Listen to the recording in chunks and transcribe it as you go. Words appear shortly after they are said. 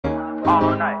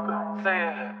all night. Say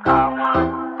it, I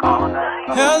want all night.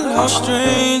 Hello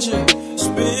stranger, it's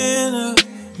been a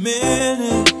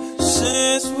minute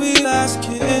since we last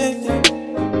kicked it.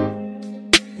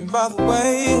 And by the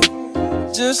way,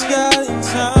 just got in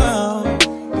town,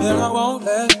 and I won't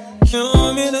let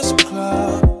cumulus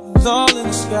clouds all in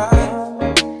the sky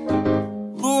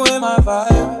ruin my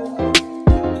vibe.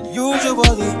 And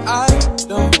usually I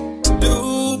don't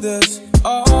do this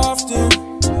often,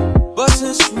 but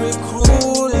since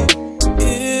recruiting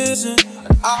isn't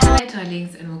an Hi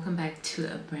darlings, and welcome back to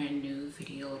a brand new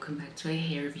video. Welcome back to a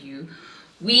hair review.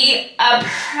 We are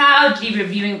proudly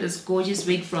reviewing this gorgeous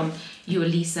wig from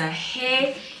Yolissa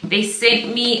Hair. They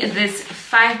sent me this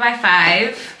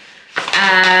 5x5.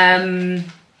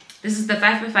 This is the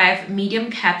 5x5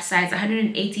 medium cap size,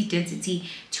 180 density,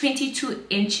 22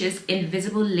 inches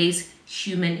invisible lace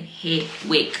human hair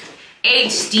wig.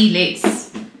 HD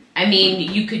lace. I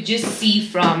mean, you could just see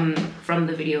from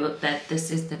the video that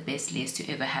this is the best lace to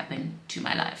ever happen to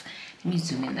my life. Let me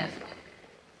zoom in that.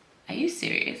 Are you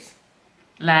serious?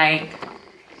 Like,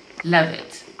 love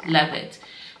it, love it.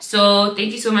 So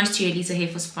thank you so much to Yolissa Hair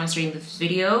for sponsoring this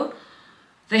video.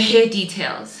 The hair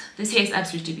details, this hair is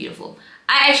absolutely beautiful.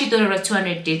 I actually thought it was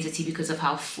 200 density because of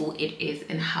how full it is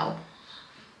and how,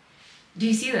 do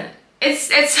you see that?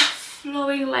 It's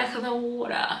flowing like the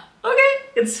water. Okay,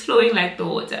 it's flowing like the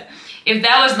water. If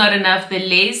that was not enough, the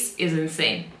lace is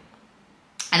insane.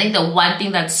 I think the one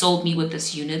thing that sold me with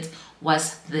this unit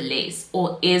was the lace,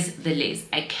 or is the lace.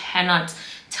 I cannot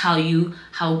tell you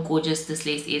how gorgeous this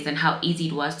lace is and how easy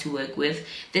it was to work with.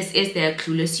 This is their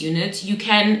glueless unit. You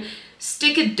can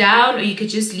stick it down or you could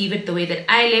just leave it the way that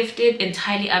I left it,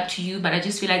 entirely up to you. But I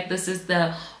just feel like this is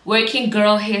the working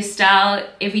girl hairstyle.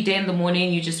 Every day in the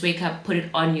morning you just wake up, put it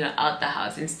on, you're out the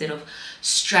house, instead of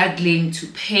struggling to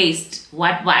paste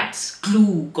what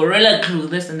glue, gorilla glue,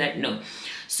 this and that. No.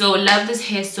 So love this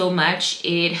hair so much.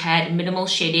 It had minimal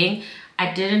shedding.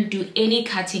 I didn't do any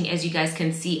cutting, as you guys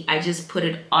can see. I just put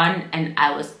it on and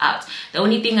I was out. The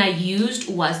only thing I used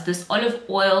was this olive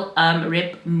oil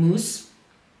rib mousse.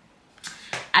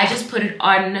 I just put it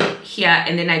on here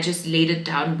and then I just laid it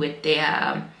down with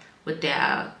their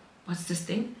what's this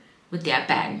thing, with their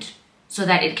band, so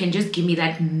that it can just give me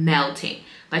that melting.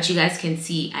 But you guys can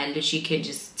see I literally can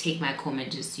just take my comb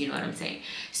and just, you know what I'm saying.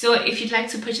 So if you'd like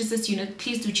to purchase this unit,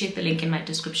 please do check the link in my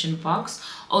description box.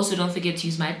 Also, don't forget to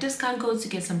use my discount code to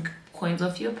get some coins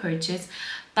off your purchase.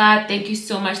 But thank you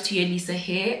so much to Yolissa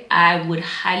Hair. I would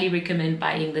highly recommend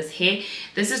buying this hair.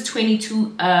 This is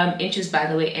 22 inches, by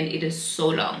the way, and it is so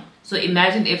long. So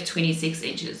imagine if 26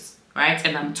 inches, right?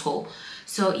 And I'm tall.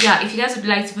 So yeah, if you guys would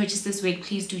like to purchase this wig,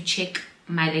 please do check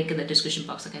my link in the description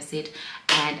box, like I said,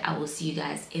 and I will see you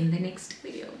guys in the next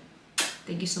video.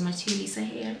 Thank you so much to Yolissa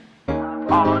Hair.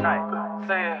 All night.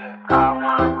 Say it, I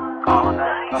want all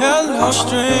night. hello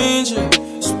stranger,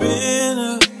 it's been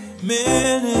a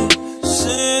minute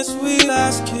since we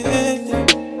last kicked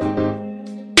it.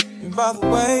 And by the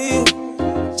way,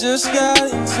 just got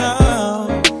in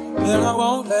town, and I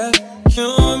won't let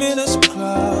cumulus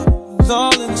clouds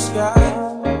all in the sky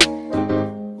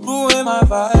ruin my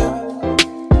vibe.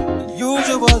 And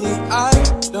usually I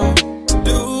don't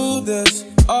do this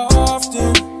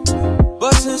often,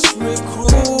 but since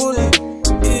recruiting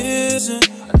isn't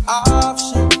an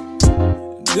option,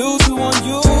 due to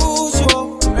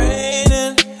unusual rain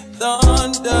and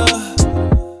thunder,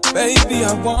 baby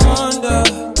I wonder,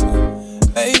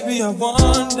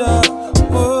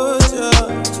 would you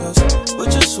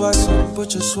just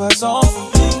put your sweats on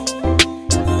for me?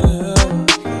 Yeah.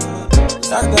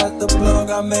 I got the plug,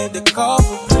 I made the call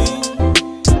for me.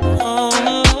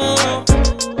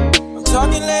 I'm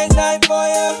talking late night for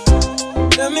you.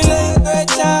 Let me lay a great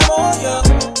time on you.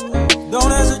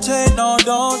 Don't hesitate, no,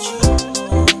 don't you?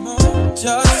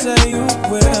 Just say you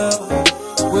will.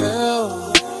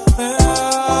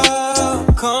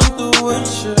 Come through and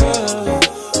chill.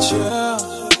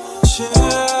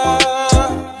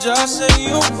 Just say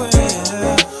you will.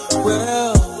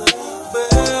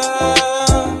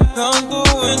 Come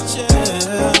through and chill.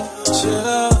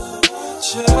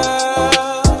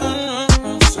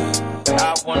 I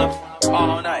wanna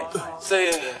all night. Say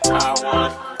it, I wanna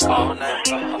all night.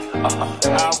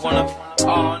 I wanna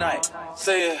all night.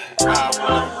 Say it, I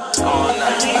wanna all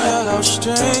night. Hello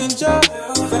stranger,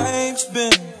 fame's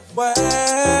been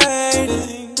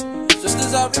waiting. Just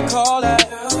as I recall, that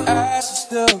ass is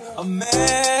still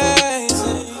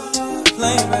amazing.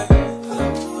 Playing baby,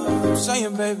 I'm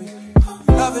saying baby,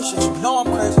 you love it, shit, you know I'm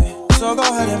crazy. So go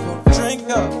ahead and put a drink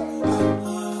up.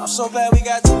 I'm so glad we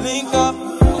got to link up.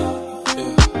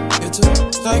 Yeah, it's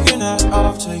taking that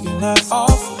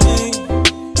off for me.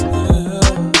 Yeah.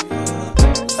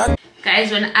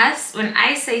 Guys, when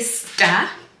I say star,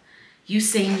 you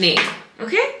say name.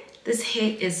 Okay? This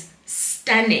hair is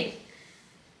stunning.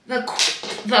 The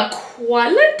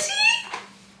quality.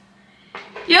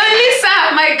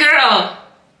 Yolissa, my girl.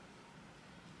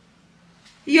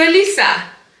 Yolissa,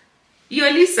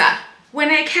 when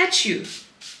I catch you,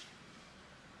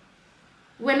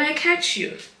 when I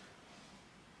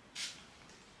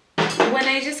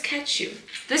just catch you,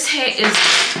 this hair is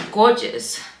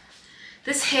gorgeous.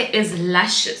 This hair is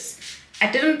luscious.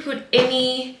 I didn't put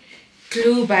any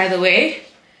glue, by the way,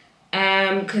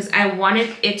 because I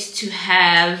wanted it to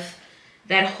have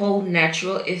that whole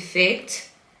natural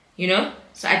effect, you know.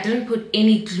 So I didn't put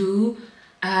any glue.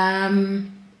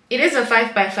 It is a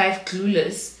 5x5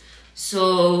 glueless,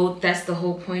 so that's the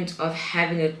whole point of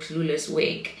having a glueless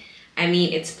wig. I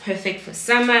mean, it's perfect for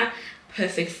summer,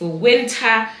 perfect for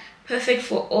winter, perfect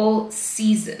for all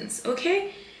seasons.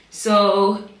 Okay,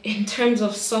 so in terms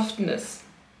of softness,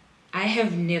 I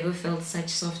have never felt such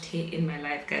soft hair in my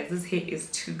life, guys. This hair is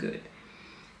too good.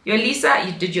 Yolissa,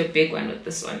 you did your big one with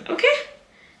this one. Okay,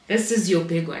 this is your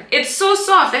big one. It's so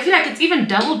soft. I feel like it's even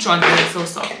double drawn when it's so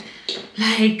soft.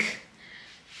 Like,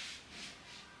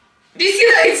 do you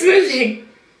see how it's moving?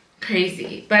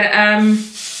 Crazy. But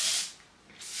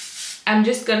I'm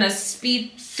just gonna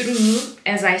speed through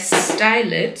as I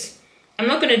style it. I'm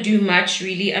not gonna do much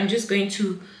really. I'm just going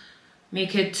to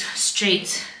make it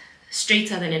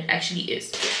straighter than it actually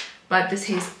is. But this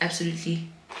hair is absolutely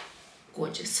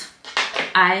gorgeous.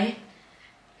 I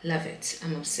love it.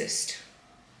 I'm obsessed.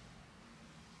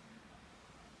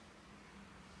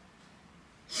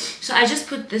 So I just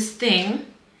put this thing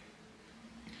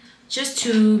just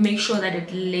to make sure that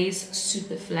it lays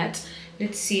super flat.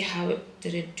 Let's see how it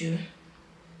did it do.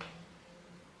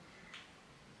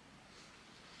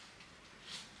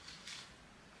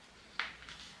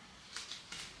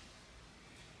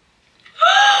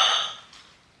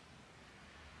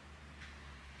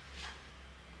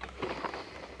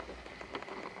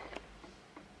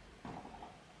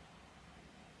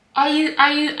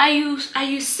 Are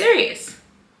you serious?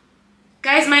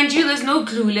 Guys, mind you, there's no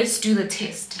glue. Let's do the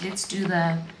test. Let's do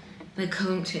the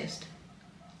comb test.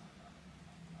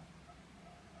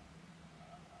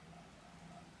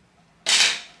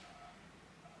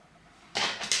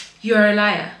 You're a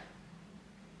liar.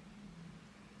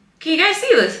 Can you guys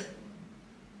see this?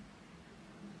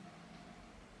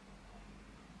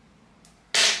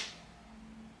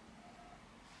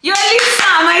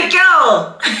 Yolissa, my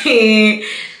girl.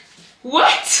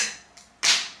 What?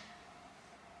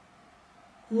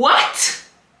 What?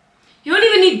 You don't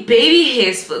even need baby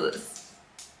hairs for this.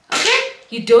 Okay?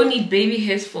 You don't need baby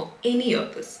hairs for any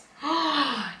of this.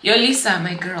 Yolissa,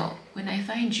 my girl, when I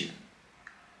find you,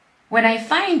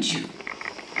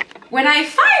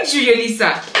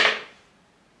 Yolissa.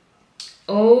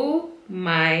 Oh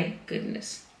my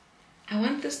goodness. I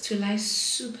want this to lie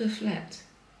super flat.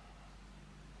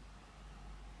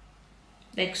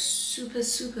 Like super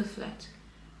flat.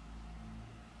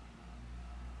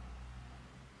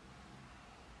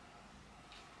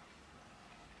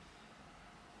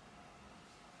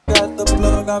 Got the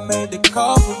plug, I made the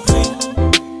call for me.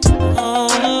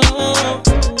 I'm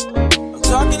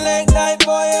talking late night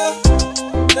for ya.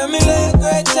 Let me lay a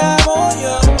great time on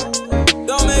ya.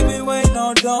 Don't make me wait,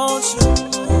 no, don't you?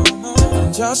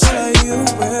 Just say you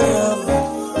will.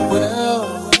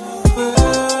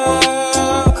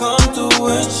 Come through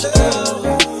and chill.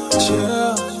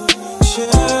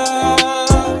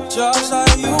 Just say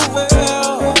you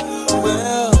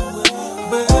will.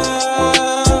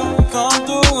 Come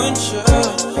through and chill.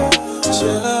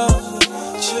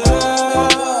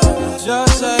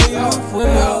 Just say you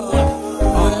will.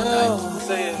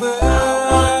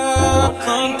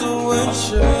 Come through and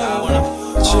chill.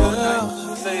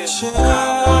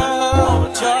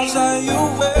 Just say you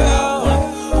will.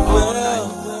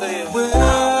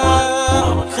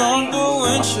 Come through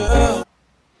and chill.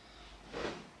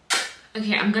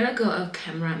 Okay, I'm gonna go off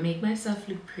camera, make myself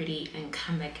look pretty, and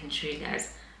come back and show you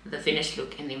guys the finished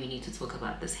look, and then we need to talk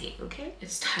about this hair. Okay,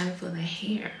 it's time for the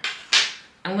hair.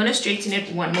 I'm gonna straighten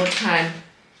it one more time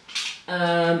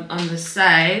on the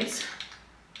sides,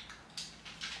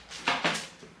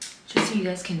 just so you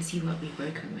guys can see what we're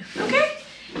working with. Okay,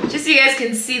 just so you guys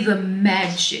can see the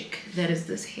magic that is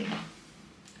this hair.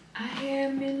 I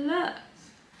am in love.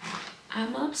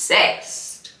 I'm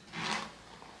obsessed.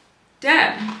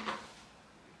 Damn.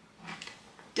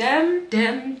 Damn.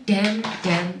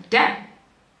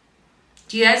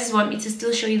 Do you guys want me to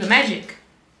still show you the magic?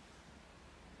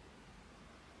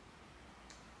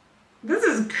 This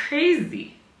is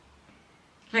crazy.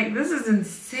 Like, this is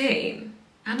insane.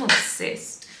 I'm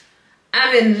obsessed.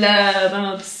 I'm in love.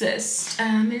 I'm obsessed.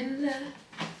 I'm in love.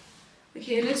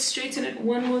 Okay, let's straighten it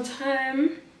one more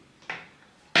time.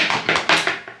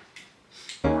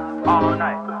 All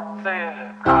night, say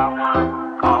it. I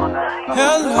want all night.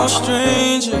 Hello,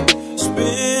 stranger. It's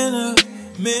been a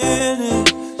minute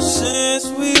since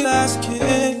we last kicked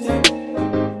it.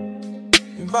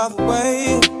 And by the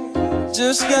way,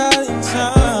 just got in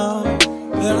town,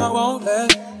 and I won't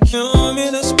let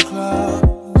cumulus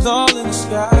clouds all in the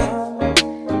sky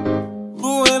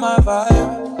ruin my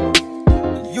vibe.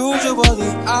 Usually